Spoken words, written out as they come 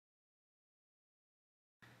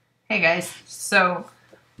Hey guys, so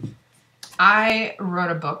I wrote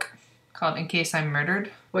a book called In Case I'm Murdered,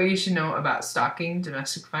 What You Should Know About Stalking,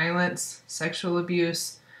 Domestic Violence, Sexual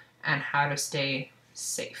Abuse, and How to Stay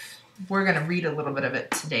Safe. We're going to read a little bit of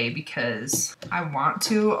it today because I want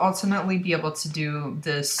to ultimately be able to do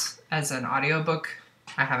this as an audiobook.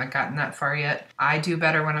 I haven't gotten that far yet. I do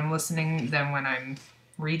better when I'm listening than when I'm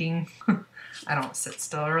reading. I don't sit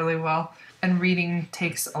still really well. And reading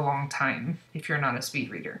takes a long time if you're not a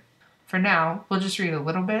speed reader. For now, we'll just read a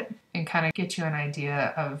little bit and kind of get you an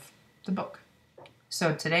idea of the book.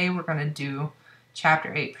 So today we're going to do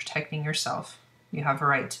Chapter 8, Protecting Yourself. You have a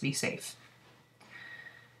right to be safe.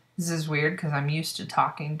 This is weird because I'm used to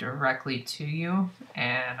talking directly to you,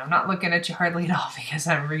 and I'm not looking at you hardly at all because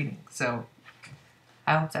I'm reading, so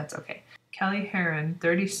I hope that's okay. Kelly Heron,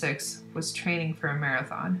 36, was training for a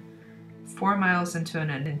marathon. 4 miles into an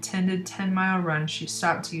intended 10-mile run, she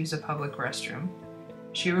stopped to use a public restroom.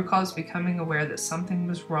 She recalls becoming aware that something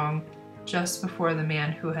was wrong just before the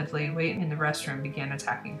man who had laid wait in the restroom began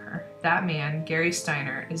attacking her. That man, Gary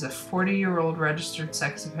Steiner, is a 40-year-old registered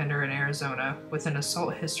sex offender in Arizona with an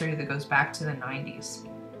assault history that goes back to the 90s.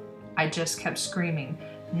 I just kept screaming,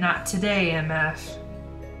 "Not today, MF."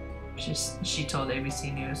 She told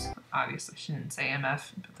ABC News. Obviously, she didn't say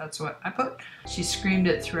MF, but that's what I put. She screamed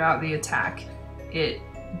it throughout the attack. It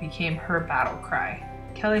became her battle cry.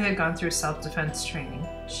 Kelly had gone through self-defense training.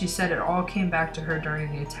 She said it all came back to her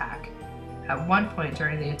during the attack. At one point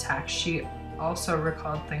during the attack, she also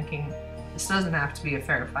recalled thinking, "This doesn't have to be a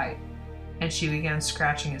fair fight," and she began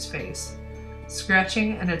scratching his face.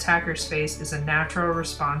 Scratching an attacker's face is a natural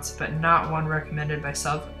response, but not one recommended by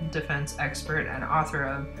self-defense expert and author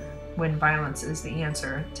of When Violence is the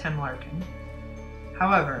Answer, Tim Larkin.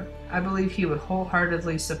 However, I believe he would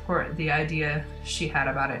wholeheartedly support the idea she had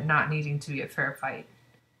about it not needing to be a fair fight.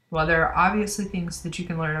 While there are obviously things that you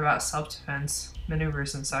can learn about self-defense,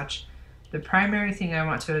 maneuvers and such, the primary thing I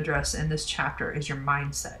want to address in this chapter is your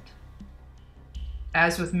mindset.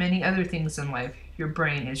 As with many other things in life, your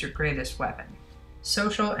brain is your greatest weapon.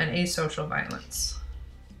 Social and asocial violence.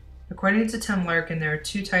 According to Tim Larkin, there are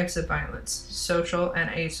two types of violence, social and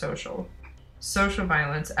asocial. Social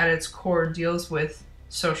violence, at its core, deals with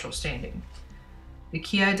social standing. The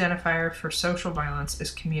key identifier for social violence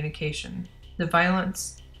is communication. The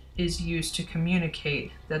violence is used to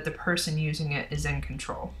communicate that the person using it is in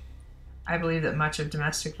control. I believe that much of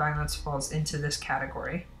domestic violence falls into this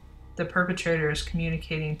category. The perpetrator is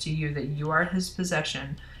communicating to you that you are his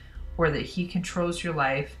possession, or that he controls your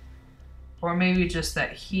life, or maybe just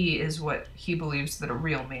that he is what he believes that a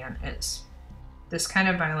real man is. This kind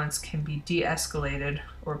of violence can be de-escalated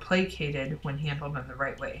or placated when handled in the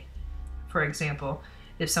right way. For example,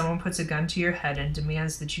 if someone puts a gun to your head and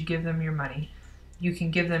demands that you give them your money, you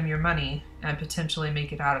can give them your money and potentially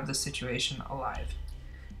make it out of the situation alive.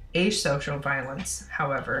 Asocial violence,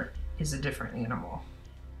 however, is a different animal.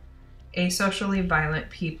 Asocially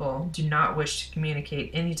violent people do not wish to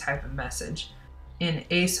communicate any type of message. In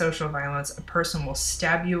asocial violence, a person will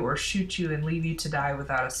stab you or shoot you and leave you to die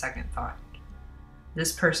without a second thought.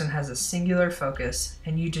 This person has a singular focus,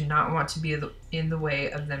 and you do not want to be in the way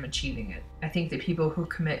of them achieving it. I think that people who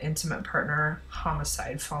commit intimate partner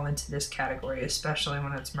homicide fall into this category, especially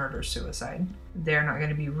when it's murder-suicide. They're not going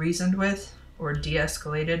to be reasoned with or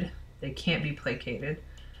de-escalated. They can't be placated.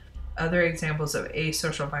 Other examples of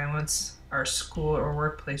asocial violence are school or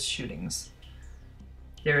workplace shootings.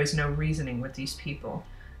 There is no reasoning with these people.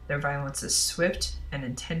 Their violence is swift and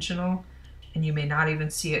intentional, and you may not even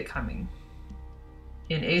see it coming.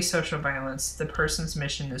 In asocial violence, the person's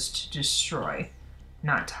mission is to destroy,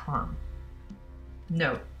 not to harm.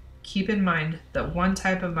 Note, keep in mind that one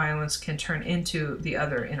type of violence can turn into the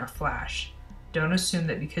other in a flash. Don't assume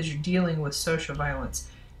that because you're dealing with social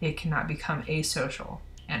violence, it cannot become asocial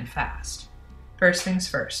and fast. First things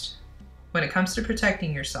first, when it comes to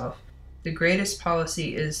protecting yourself, the greatest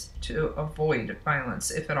policy is to avoid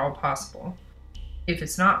violence if at all possible. If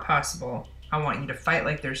it's not possible, I want you to fight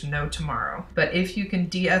like there's no tomorrow. But if you can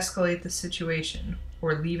de-escalate the situation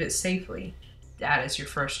or leave it safely, that is your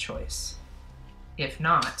first choice. If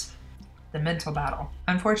not, the mental battle.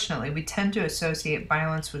 Unfortunately, we tend to associate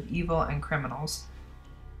violence with evil and criminals.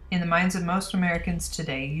 In the minds of most Americans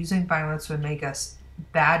today, using violence would make us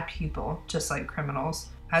bad people, just like criminals.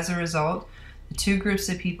 As a result, the two groups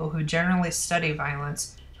of people who generally study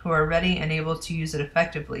violence, who are ready and able to use it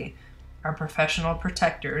effectively, are professional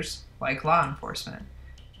protectors, like law enforcement,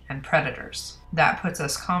 and predators. That puts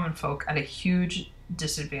us common folk at a huge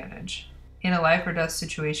disadvantage. In a life or death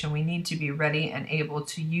situation, we need to be ready and able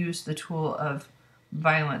to use the tool of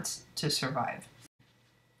violence to survive.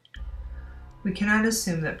 We cannot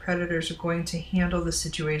assume that predators are going to handle the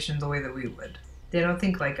situation the way that we would. They don't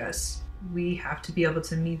think like us. We have to be able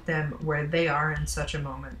to meet them where they are in such a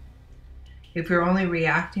moment. If we're only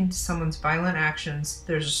reacting to someone's violent actions,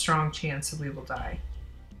 there's a strong chance that we will die.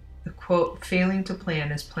 The quote, "failing to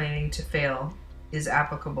plan is planning to fail," is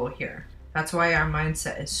applicable here. That's why our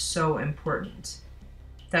mindset is so important.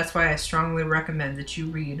 That's why I strongly recommend that you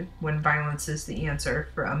read When Violence is the Answer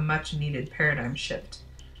for a much needed paradigm shift.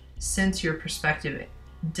 Since your perspective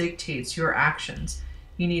dictates your actions,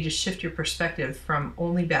 you need to shift your perspective from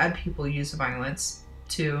only bad people use violence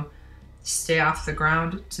to stay off the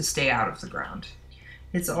ground to stay out of the ground.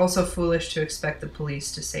 It's also foolish to expect the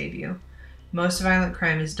police to save you. Most violent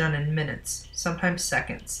crime is done in minutes, sometimes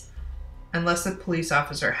seconds. Unless the police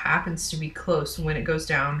officer happens to be close when it goes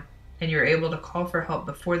down and you're able to call for help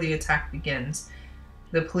before the attack begins,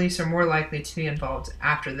 the police are more likely to be involved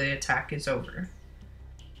after the attack is over.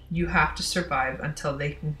 You have to survive until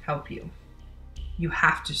they can help you. You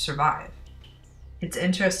have to survive. It's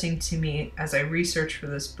interesting to me as I research for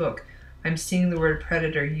this book, I'm seeing the word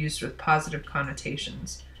predator used with positive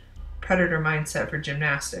connotations. Predator mindset for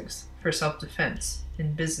gymnastics, for self-defense,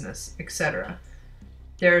 in business, etc.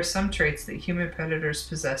 There are some traits that human predators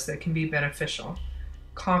possess that can be beneficial.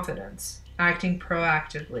 Confidence, acting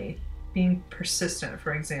proactively, being persistent,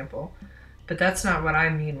 for example. But that's not what I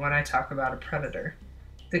mean when I talk about a predator.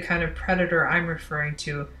 The kind of predator I'm referring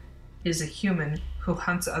to is a human who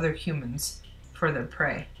hunts other humans for their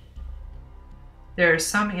prey. There are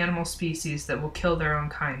some animal species that will kill their own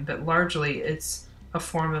kind, but largely it's a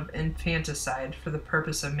form of infanticide for the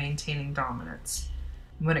purpose of maintaining dominance.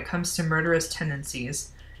 When it comes to murderous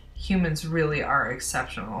tendencies, humans really are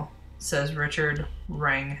exceptional, says Richard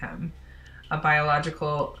Wrangham, a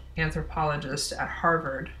biological anthropologist at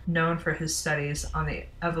Harvard, known for his studies on the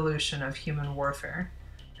evolution of human warfare.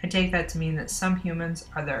 I take that to mean that some humans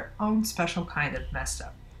are their own special kind of messed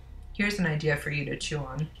up. Here's an idea for you to chew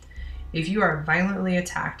on. If you are violently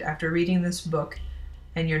attacked after reading this book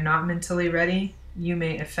and you're not mentally ready, you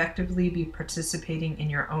may effectively be participating in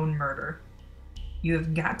your own murder. You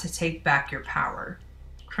have got to take back your power.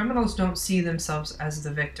 Criminals don't see themselves as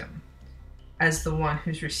the victim, as the one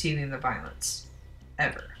who's receiving the violence,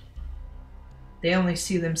 ever. They only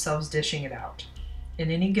see themselves dishing it out.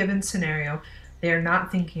 In any given scenario, they are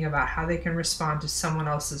not thinking about how they can respond to someone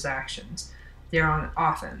else's actions. They're on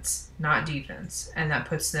offense, not defense, and that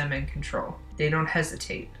puts them in control. They don't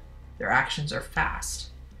hesitate. Their actions are fast.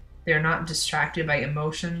 They're not distracted by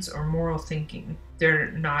emotions or moral thinking.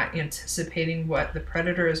 They're not anticipating what the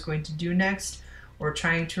predator is going to do next or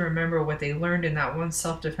trying to remember what they learned in that one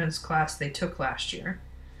self-defense class they took last year.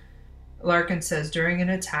 Larkin says during an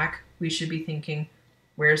attack, we should be thinking,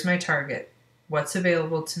 where's my target? What's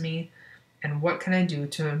available to me? And what can I do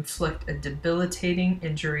to inflict a debilitating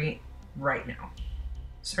injury right now?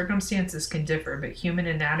 Circumstances can differ, but human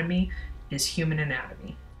anatomy is human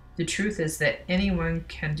anatomy. The truth is that anyone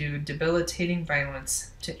can do debilitating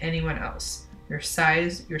violence to anyone else. Your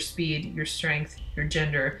size, your speed, your strength, your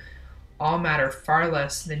gender all matter far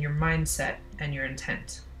less than your mindset and your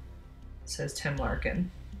intent, says Tim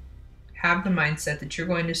Larkin. Have the mindset that you're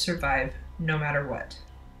going to survive no matter what.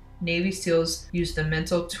 Navy SEALs use the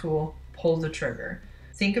mental tool, pull the trigger.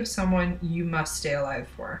 Think of someone you must stay alive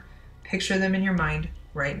for. Picture them in your mind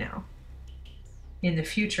right now. In the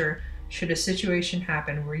future, should a situation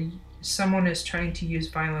happen where someone is trying to use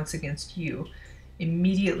violence against you,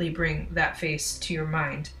 immediately bring that face to your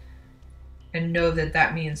mind and know that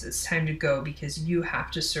that means it's time to go because you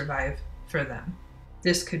have to survive for them.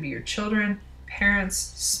 This could be your children, parents,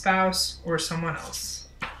 spouse, or someone else.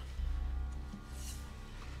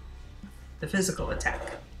 The physical attack.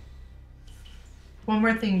 One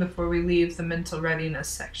more thing before we leave the mental readiness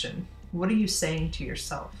section. What are you saying to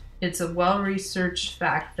yourself? It's a well-researched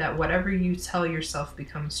fact that whatever you tell yourself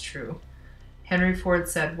becomes true. Henry Ford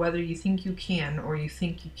said, whether you think you can or you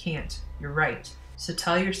think you can't, you're right. So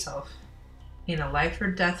tell yourself, in a life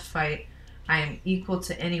or death fight, I am equal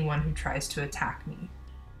to anyone who tries to attack me.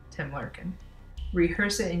 Tim Larkin.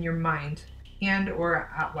 Rehearse it in your mind and or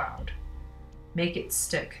out loud. Make it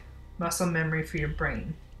stick. Muscle memory for your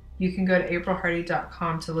brain. You can go to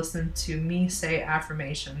aprilhardy.com to listen to me say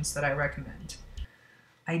affirmations that I recommend.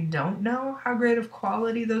 I don't know how great of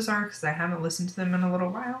quality those are because I haven't listened to them in a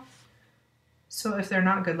little while. So if they're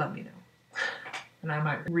not good, let me know. And I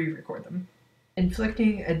might re-record them.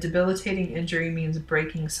 Inflicting a debilitating injury means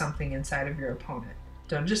breaking something inside of your opponent.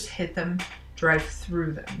 Don't just hit them, drive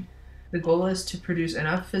through them. The goal is to produce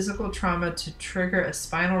enough physical trauma to trigger a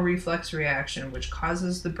spinal reflex reaction which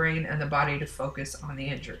causes the brain and the body to focus on the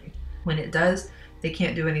injury. When it does, they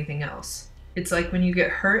can't do anything else. It's like when you get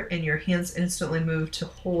hurt and your hands instantly move to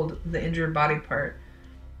hold the injured body part.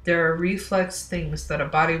 There are reflex things that a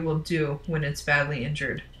body will do when it's badly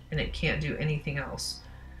injured, and it can't do anything else.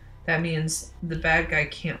 That means the bad guy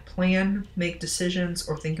can't plan, make decisions,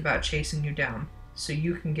 or think about chasing you down so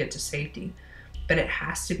you can get to safety. But it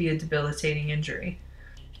has to be a debilitating injury.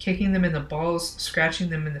 Kicking them in the balls, scratching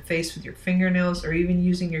them in the face with your fingernails, or even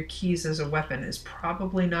using your keys as a weapon is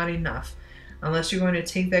probably not enough unless you're going to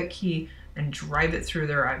take that key and drive it through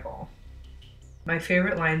their eyeball. My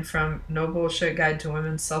favorite line from No Bullshit Guide to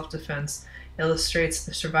Women's Self-Defense illustrates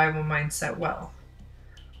the survival mindset well.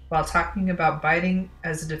 While talking about biting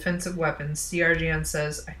as a defensive weapon, CRGN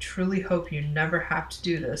says, "I truly hope you never have to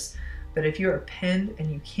do this, but if you are pinned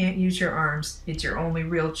and you can't use your arms, it's your only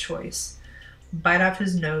real choice. Bite off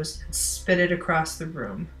his nose and spit it across the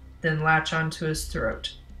room, then latch onto his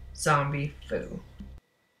throat. Zombie foo."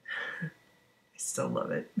 I still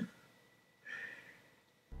love it.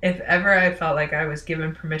 If ever I felt like I was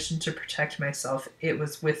given permission to protect myself, it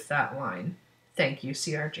was with that line. Thank you,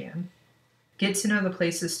 CRGN. Get to know the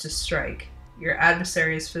places to strike, your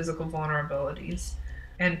adversary's physical vulnerabilities,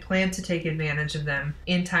 and plan to take advantage of them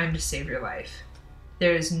in time to save your life.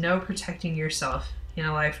 There is no protecting yourself in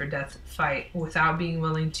a life or death fight without being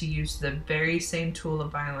willing to use the very same tool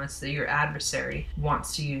of violence that your adversary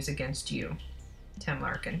wants to use against you. Tim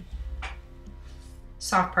Larkin.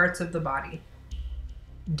 Soft parts of the body.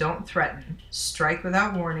 Don't threaten. Strike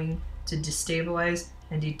without warning to destabilize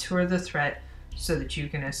and detour the threat so that you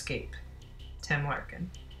can escape. Tim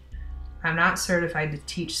Larkin. I'm not certified to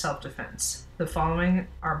teach self-defense. The following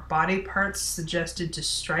are body parts suggested to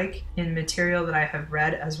strike in material that I have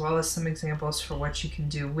read, as well as some examples for what you can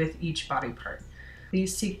do with each body part.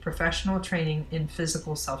 Please seek professional training in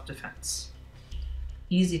physical self-defense.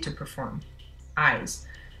 Easy to perform. Eyes.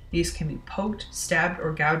 These can be poked, stabbed,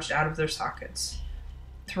 or gouged out of their sockets.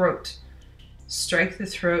 Throat. Strike the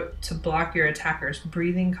throat to block your attacker's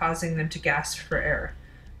breathing, causing them to gasp for air.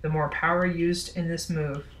 The more power used in this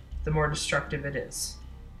move, the more destructive it is.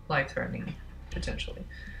 Life-threatening, potentially.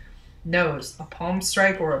 Nose. A palm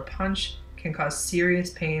strike or a punch can cause serious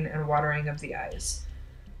pain and watering of the eyes.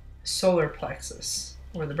 Solar plexus,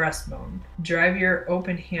 or the breastbone. Drive your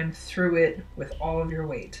open hand through it with all of your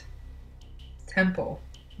weight. Temple,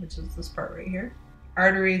 which is this part right here.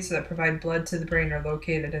 Arteries that provide blood to the brain are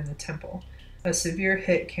located in the temple. A severe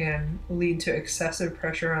hit can lead to excessive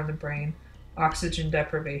pressure on the brain, oxygen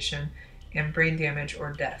deprivation, and brain damage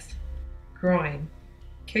or death. Groin.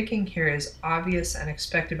 Kicking here is obvious and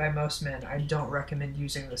expected by most men. I don't recommend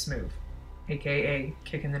using this move, aka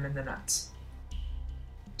kicking them in the nuts.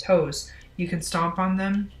 Toes. You can stomp on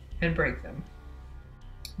them and break them.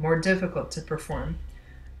 More difficult to perform.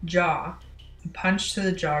 Jaw. A punch to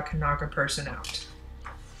the jaw can knock a person out.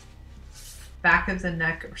 Back of the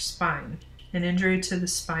neck or spine. An injury to the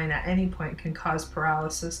spine at any point can cause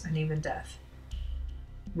paralysis and even death.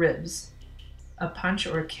 Ribs. A punch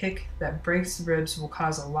or a kick that breaks the ribs will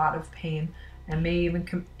cause a lot of pain and may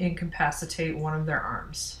even incapacitate one of their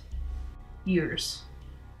arms. Ears.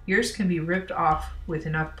 Ears can be ripped off with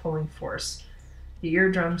enough pulling force. The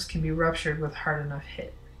eardrums can be ruptured with hard enough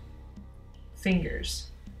hit. Fingers.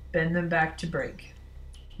 Bend them back to break.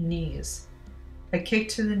 Knees. A kick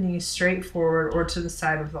to the knee straight forward or to the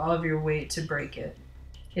side with all of your weight to break it.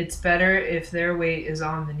 It's better if their weight is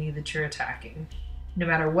on the knee that you're attacking. No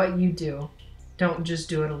matter what you do, don't just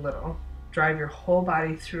do it a little. Drive your whole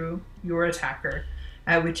body through your attacker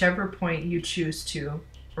at whichever point you choose to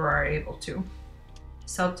or are able to.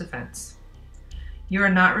 Self-defense. You are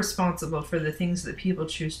not responsible for the things that people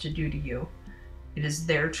choose to do to you. It is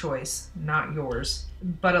their choice, not yours.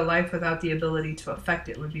 But a life without the ability to affect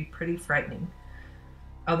it would be pretty frightening.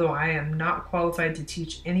 Although I am not qualified to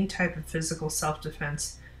teach any type of physical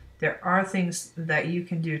self-defense, there are things that you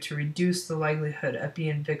can do to reduce the likelihood of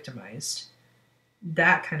being victimized.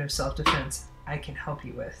 That kind of self-defense I can help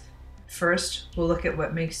you with. First, we'll look at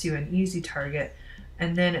what makes you an easy target,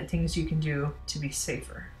 and then at things you can do to be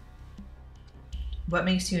safer. What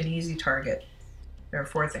makes you an easy target? There are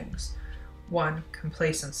 4 things. 1,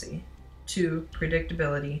 complacency. 2,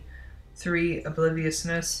 predictability. 3,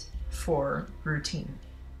 obliviousness. 4, routine.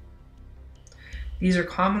 These are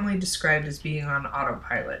commonly described as being on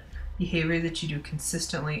autopilot, behavior that you do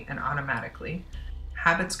consistently and automatically.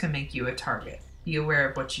 Habits can make you a target. Be aware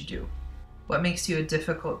of what you do. What makes you a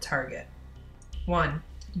difficult target? 1,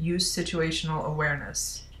 use situational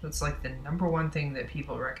awareness. That's like the #1 thing that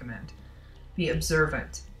people recommend. Be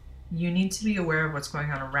observant. You need to be aware of what's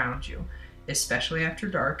going on around you, especially after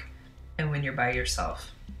dark and when you're by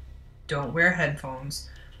yourself. Don't wear headphones.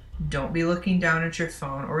 Don't be looking down at your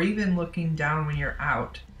phone or even looking down when you're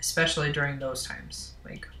out, especially during those times,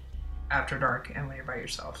 like after dark and when you're by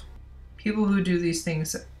yourself. People who do these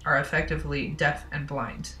things are effectively deaf and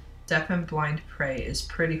blind. Deaf and blind prey is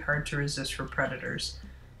pretty hard to resist for predators,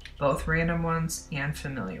 both random ones and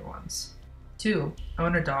familiar ones. 2.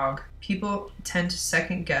 Own a dog. People tend to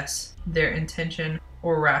second guess their intention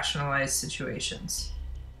or rationalize situations.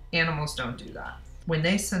 Animals don't do that. When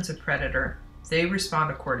they sense a predator, they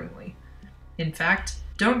respond accordingly. In fact,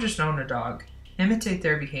 don't just own a dog, imitate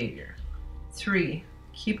their behavior. 3.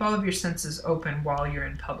 Keep all of your senses open while you're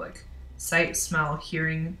in public. Sight, smell,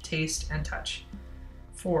 hearing, taste, and touch.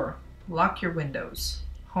 4. Lock your windows,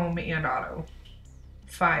 home and auto.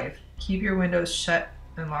 5. Keep your windows shut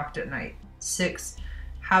and locked at night. 6.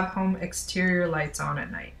 Have home exterior lights on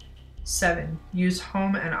at night. 7. Use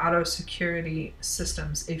home and auto security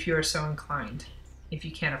systems if you are so inclined. If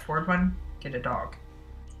you can't afford one, get a dog.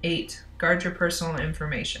 8. Guard your personal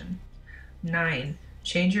information. 9.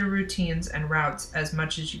 Change your routines and routes as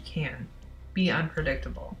much as you can. Be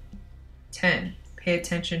unpredictable. 10. Pay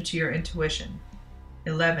attention to your intuition.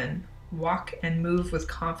 11. Walk and move with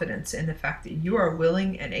confidence in the fact that you are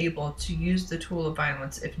willing and able to use the tool of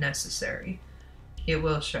violence if necessary. It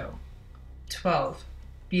will show. 12.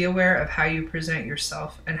 Be aware of how you present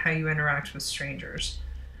yourself and how you interact with strangers.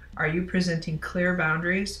 Are you presenting clear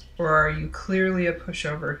boundaries, or are you clearly a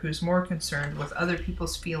pushover who's more concerned with other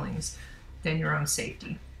people's feelings than your own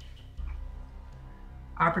safety?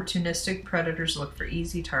 Opportunistic predators look for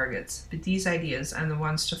easy targets, but these ideas and the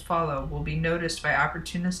ones to follow will be noticed by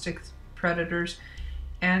opportunistic predators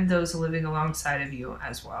and those living alongside of you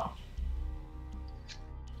as well.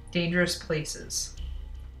 Dangerous places.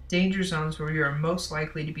 Danger zones where you are most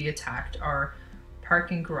likely to be attacked are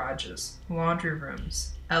parking garages, laundry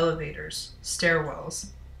rooms, elevators, stairwells,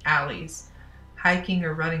 alleys, hiking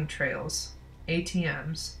or running trails,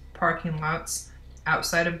 ATMs, parking lots,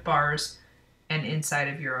 outside of bars, and inside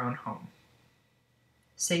of your own home.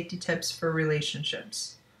 Safety tips for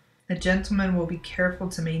relationships. A gentleman will be careful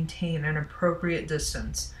to maintain an appropriate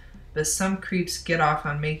distance, but some creeps get off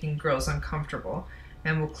on making girls uncomfortable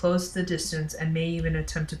and will close the distance and may even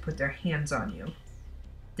attempt to put their hands on you.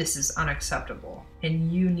 This is unacceptable,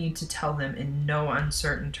 and you need to tell them in no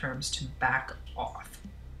uncertain terms to back off.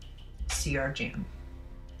 See our jam.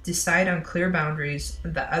 Decide on clear boundaries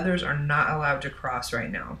that others are not allowed to cross right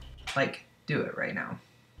now. Like, do it right now.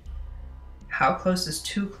 How close is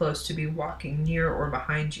too close to be walking near or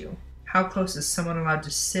behind you? How close is someone allowed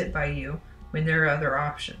to sit by you when there are other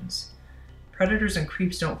options? Predators and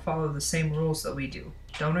creeps don't follow the same rules that we do.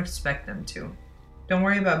 Don't expect them to. Don't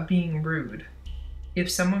worry about being rude. If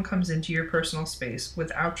someone comes into your personal space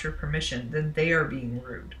without your permission, then they are being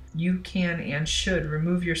rude. You can and should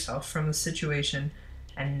remove yourself from the situation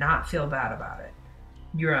and not feel bad about it.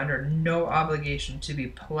 You are under no obligation to be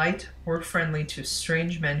polite or friendly to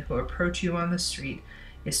strange men who approach you on the street,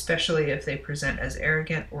 especially if they present as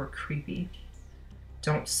arrogant or creepy.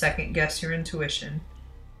 Don't second guess your intuition.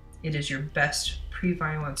 It is your best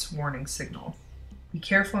pre-violence warning signal. Be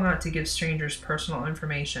careful not to give strangers personal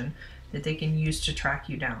information that they can use to track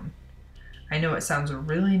you down. I know it sounds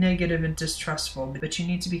really negative and distrustful, but you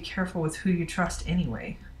need to be careful with who you trust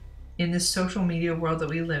anyway. In this social media world that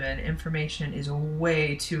we live in, information is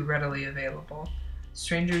way too readily available.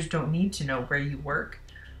 Strangers don't need to know where you work,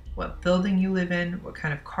 what building you live in, what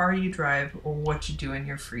kind of car you drive, or what you do in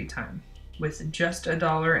your free time. With just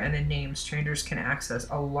 $1 and a name, strangers can access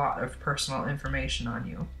a lot of personal information on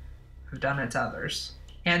you. I've done it to others.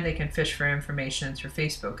 And they can fish for information through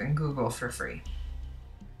Facebook and Google for free.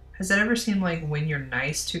 Has it ever seemed like when you're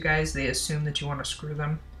nice to guys, they assume that you want to screw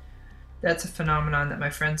them? That's a phenomenon that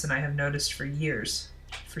my friends and I have noticed for years.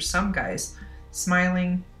 For some guys,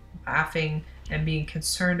 smiling, laughing, and being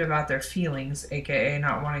concerned about their feelings, aka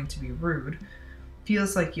not wanting to be rude,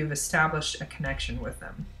 feels like you've established a connection with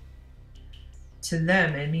them. To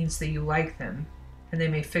them, it means that you like them, and they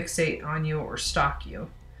may fixate on you or stalk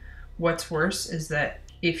you. What's worse is that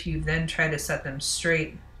if you then try to set them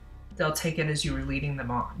straight, they'll take it as you were leading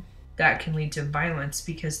them on. That can lead to violence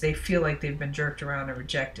because they feel like they've been jerked around and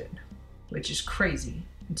rejected, which is crazy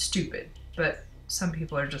and stupid, but some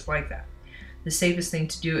people are just like that. The safest thing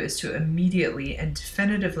to do is to immediately and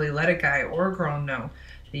definitively let a guy or a girl know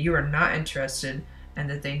that you are not interested and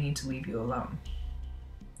that they need to leave you alone.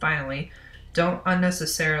 Finally, don't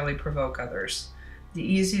unnecessarily provoke others. The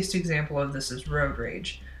easiest example of this is road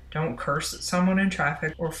rage. Don't curse at someone in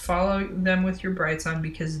traffic or follow them with your brights on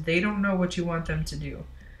because they don't know what you want them to do.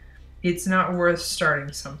 It's not worth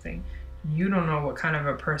starting something. You don't know what kind of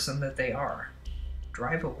a person that they are.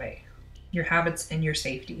 Drive away. your habits, and your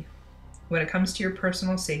safety. When it comes to your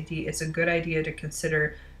personal safety, it's a good idea to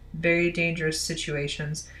consider very dangerous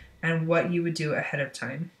situations and what you would do ahead of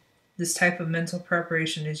time. This type of mental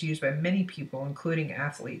preparation is used by many people, including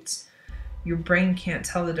athletes. Your brain can't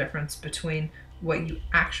tell the difference between what you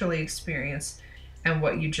actually experience and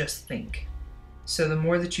what you just think. So the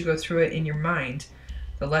more that you go through it in your mind,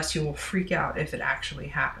 the less you will freak out if it actually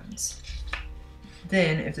happens.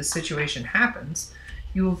 Then, if the situation happens,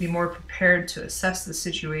 you will be more prepared to assess the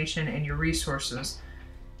situation and your resources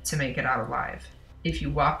to make it out alive. If you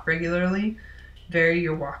walk regularly, vary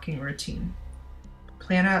your walking routine.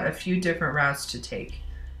 Plan out a few different routes to take.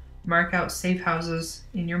 Mark out safe houses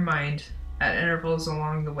in your mind at intervals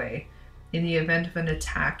along the way. In the event of an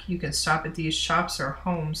attack, you can stop at these shops or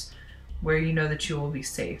homes where you know that you will be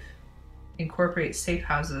safe. Incorporate safe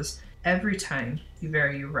houses every time you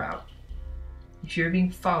vary your route. If you're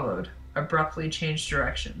being followed, abruptly change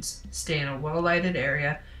directions. Stay in a well-lighted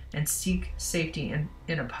area and seek safety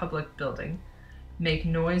in a public building. Make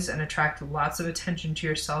noise and attract lots of attention to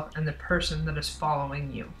yourself and the person that is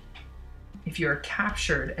following you. If you are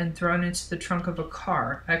captured and thrown into the trunk of a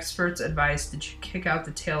car, experts advise that you kick out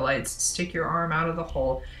the taillights, stick your arm out of the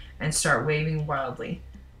hole, and start waving wildly.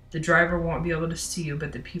 The driver won't be able to see you,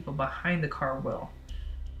 but the people behind the car will.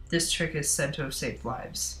 This trick is said to have saved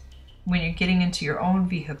lives. When you're getting into your own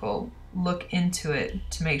vehicle, look into it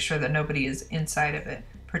to make sure that nobody is inside of it,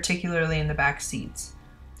 particularly in the back seats.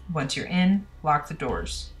 Once you're in, lock the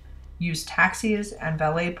doors. Use taxis and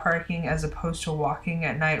valet parking as opposed to walking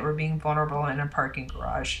at night or being vulnerable in a parking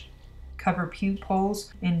garage. Cover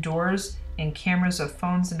peepholes indoors and cameras of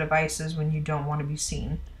phones and devices when you don't want to be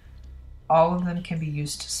seen. All of them can be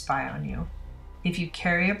used to spy on you. If you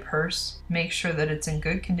carry a purse, make sure that it's in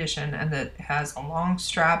good condition and that it has a long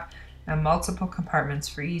strap and multiple compartments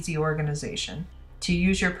for easy organization. To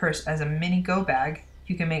use your purse as a mini go bag,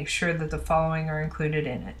 you can make sure that the following are included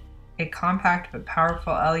in it: a compact but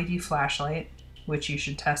powerful LED flashlight, which you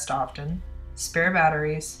should test often, spare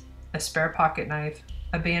batteries, a spare pocket knife,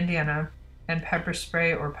 a bandana, and pepper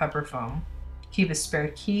spray or pepper foam. Keep a spare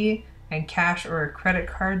key and cash or a credit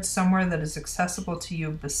card somewhere that is accessible to you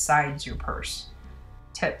besides your purse.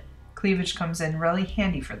 Tip: cleavage comes in really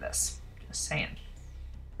handy for this. Just saying.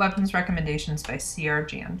 Weapons recommendations by C.R.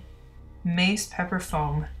 Jan. Mace pepper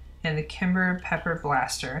foam and the Kimber pepper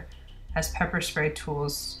blaster as pepper spray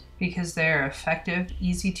tools because they are effective,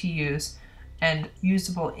 easy to use, and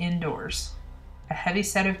usable indoors. A heavy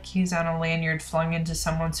set of keys on a lanyard flung into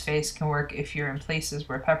someone's face can work if you're in places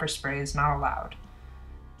where pepper spray is not allowed.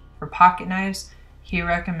 For pocket knives, he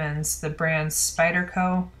recommends the brands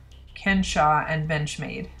Spyderco, Kenshaw, and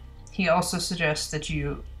Benchmade. He also suggests that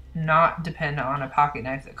you not depend on a pocket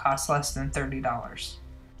knife that costs less than $30.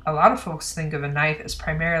 A lot of folks think of a knife as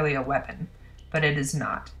primarily a weapon, but it is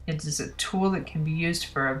not. It is a tool that can be used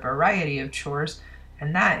for a variety of chores,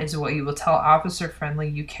 and that is what you will tell Officer Friendly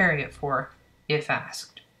you carry it for, if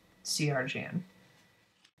asked. C.R. Jan.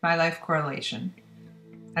 My life correlation.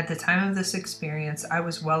 At the time of this experience, I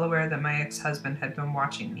was well aware that my ex-husband had been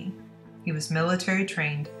watching me. He was military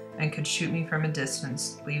trained and could shoot me from a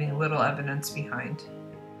distance, leaving little evidence behind.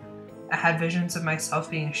 I had visions of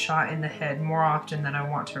myself being shot in the head more often than I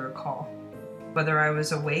want to recall. Whether I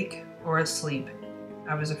was awake or asleep,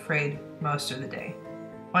 I was afraid most of the day.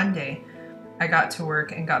 One day, I got to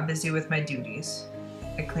work and got busy with my duties.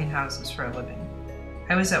 I clean houses for a living.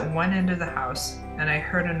 I was at one end of the house, and I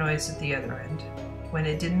heard a noise at the other end. When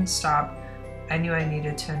it didn't stop, I knew I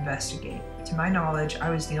needed to investigate. To my knowledge, I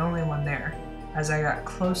was the only one there. As I got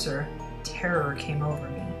closer, terror came over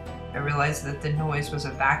me. I realized that the noise was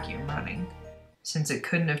a vacuum running. Since it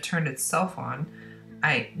couldn't have turned itself on,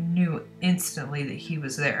 I knew instantly that he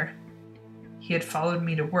was there. He had followed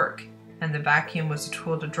me to work, and the vacuum was a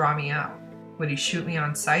tool to draw me out. Would he shoot me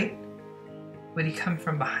on sight? Would he come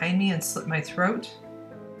from behind me and slit my throat?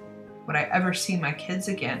 Would I ever see my kids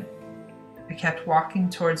again? I kept walking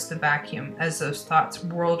towards the vacuum as those thoughts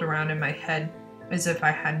whirled around in my head as if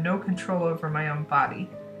I had no control over my own body.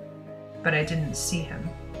 But I didn't see him.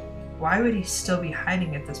 Why would he still be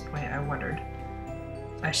hiding at this point, I wondered.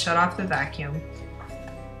 I shut off the vacuum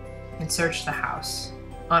and searched the house,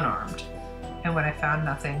 unarmed, and when I found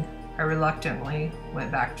nothing, I reluctantly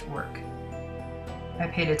went back to work. I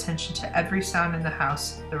paid attention to every sound in the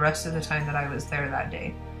house the rest of the time that I was there that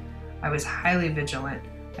day. I was highly vigilant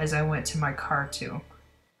as I went to my car too.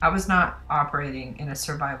 I was not operating in a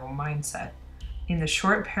survival mindset. In the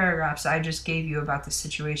short paragraphs I just gave you about the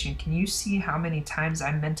situation, can you see how many times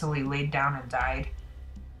I mentally laid down and died?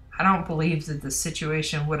 I don't believe that the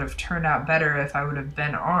situation would have turned out better if I would have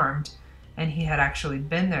been armed and he had actually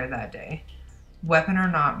been there that day, weapon or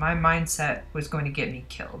not, my mindset was going to get me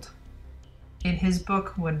killed. In his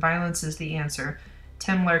book, When Violence is the Answer,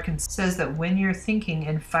 Tim Larkin says that when you're thinking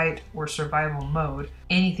in fight or survival mode,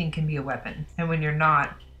 anything can be a weapon. And when you're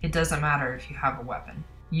not, it doesn't matter if you have a weapon.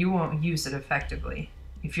 You won't use it effectively.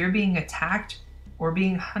 If you're being attacked or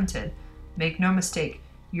being hunted, make no mistake,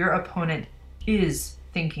 your opponent is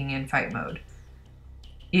thinking in fight mode.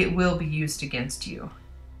 It will be used against you.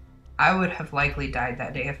 I would have likely died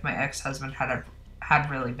that day if my ex-husband had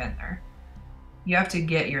really been there. You have to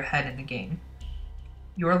get your head in the game.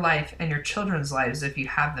 Your life and your children's lives, if you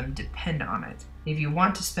have them, depend on it. If you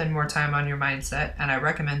want to spend more time on your mindset, and I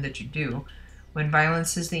recommend that you do, When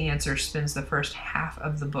Violence is the Answer spends the first half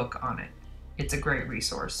of the book on it. It's a great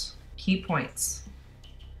resource. Key points.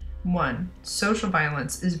 1. Social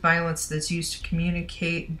violence is violence that's used to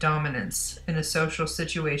communicate dominance in a social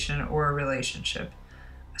situation or a relationship.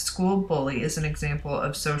 A school bully is an example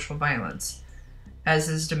of social violence, as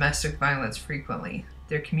is domestic violence frequently.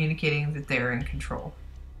 They're communicating that they're in control.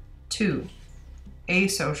 2.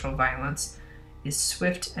 Asocial violence is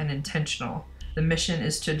swift and intentional. The mission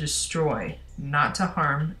is to destroy, not to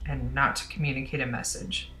harm, and not to communicate a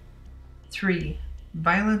message. 3.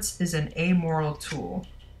 Violence is an amoral tool.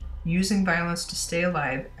 Using violence to stay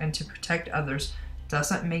alive and to protect others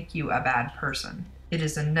doesn't make you a bad person. It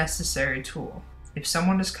is a necessary tool. If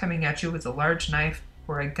someone is coming at you with a large knife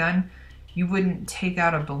or a gun, you wouldn't take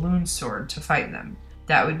out a balloon sword to fight them.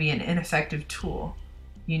 That would be an ineffective tool.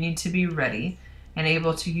 You need to be ready and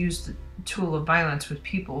able to use the tool of violence with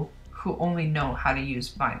people who only know how to use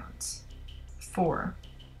violence. 4.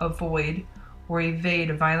 Avoid or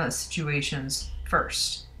evade violent situations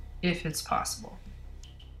first, if it's possible.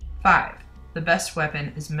 5. The best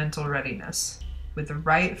weapon is mental readiness. With the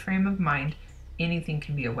right frame of mind, anything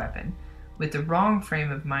can be a weapon. With the wrong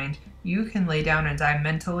frame of mind, you can lay down and die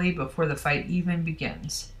mentally before the fight even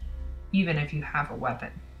begins, even if you have a weapon.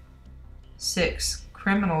 6.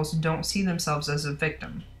 Criminals don't see themselves as a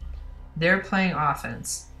victim. They're playing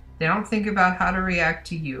offense. They don't think about how to react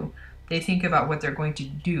to you. They think about what they're going to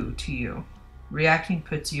do to you. Reacting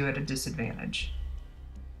puts you at a disadvantage.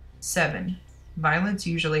 7. Violence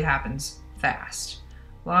usually happens fast.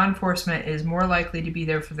 Law enforcement is more likely to be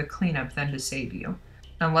there for the cleanup than to save you.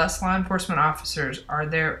 Unless law enforcement officers are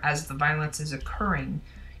there as the violence is occurring,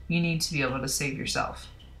 you need to be able to save yourself.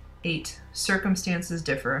 8. Circumstances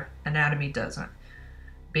differ, anatomy doesn't.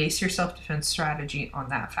 Base your self-defense strategy on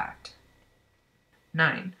that fact.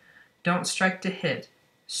 9. Don't strike to hit,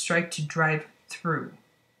 strike to drive through.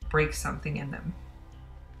 Break something in them.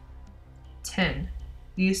 10.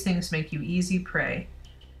 These things make you easy prey.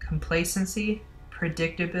 Complacency,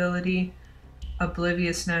 predictability,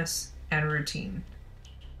 obliviousness, and routine.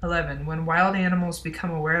 11. When wild animals become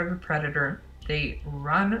aware of a predator, they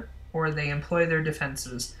run or they employ their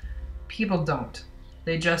defenses. People don't.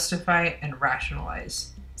 They justify and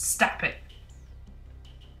rationalize. Stop it!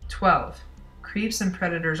 12. Creeps and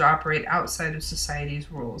predators operate outside of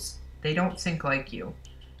society's rules. They don't think like you.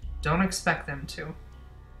 Don't expect them to.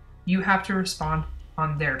 You have to respond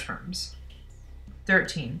on their terms.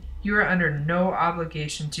 13. You are under no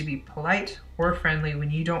obligation to be polite or friendly when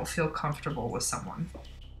you don't feel comfortable with someone.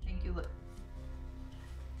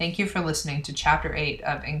 Thank you for listening to Chapter 8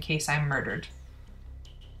 of In Case I'm Murdered.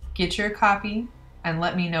 Get your copy and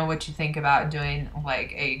let me know what you think about doing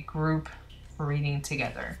like a group reading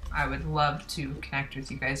together. I would love to connect with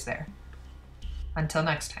you guys there. Until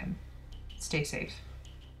next time, stay safe.